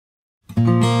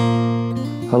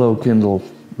Hello Kindle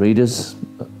readers,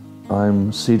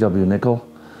 I'm C.W. Nicol.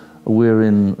 We're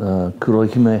in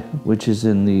Kurohime, which is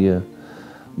in the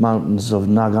mountains of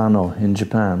Nagano in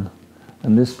Japan.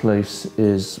 And this place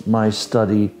is my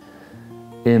study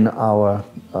in our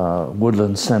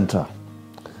woodland center.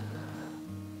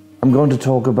 I'm going to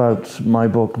talk about my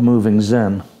book, Moving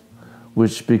Zen,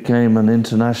 which became an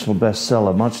international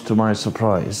bestseller, much to my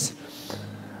surprise.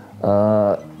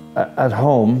 At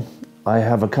home, I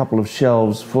have a couple of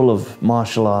shelves full of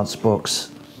martial arts books.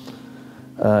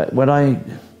 When I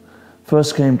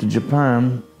first came to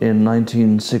Japan in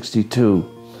 1962,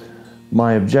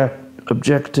 my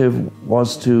objective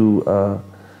was to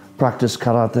practice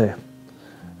karate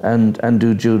and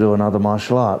do judo and other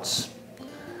martial arts.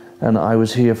 And I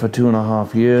was here for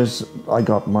 2.5 years. I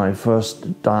got my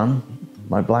first dan,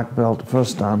 my black belt,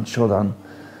 first dan, Shotokan,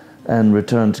 and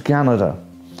returned to Canada.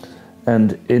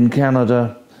 And in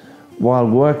Canada, while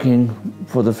working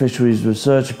for the Fisheries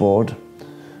Research Board,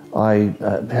 I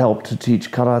helped to teach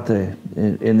karate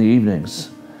in the evenings.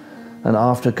 And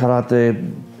after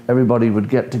karate, everybody would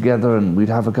get together and we'd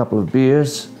have a couple of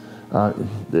beers.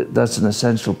 That's an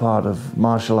essential part of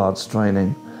martial arts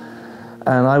training.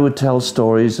 And I would tell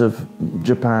stories of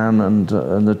Japan and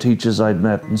the teachers I'd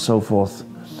met and so forth.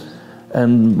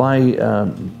 And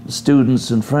my students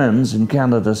and friends in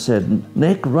Canada said,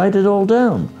 "Nick, write it all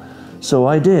down." So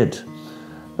I did.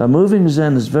 Now, Moving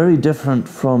Zen is very different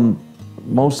from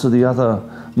most of the other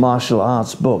martial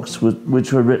arts books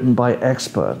which were written by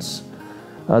experts.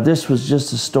 This was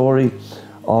just a story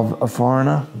of a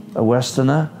foreigner, a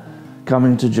Westerner,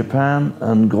 coming to Japan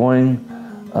and going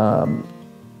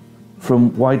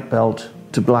from white belt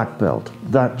to black belt,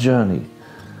 that journey.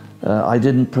 I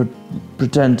didn't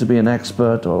pretend to be an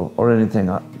expert or anything.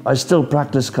 I still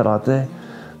practice karate,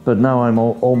 but now I'm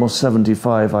almost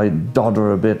 75, I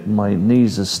dodder a bit and my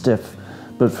knees are stiff.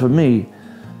 But for me,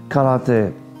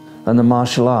 karate and the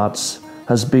martial arts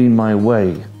has been my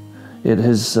way. It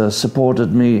has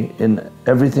supported me in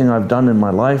everything I've done in my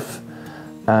life,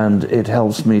 and it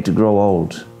helps me to grow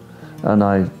old. And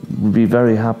I would be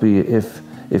very happy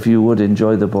if you would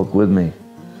enjoy the book with me.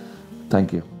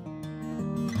 Thank you.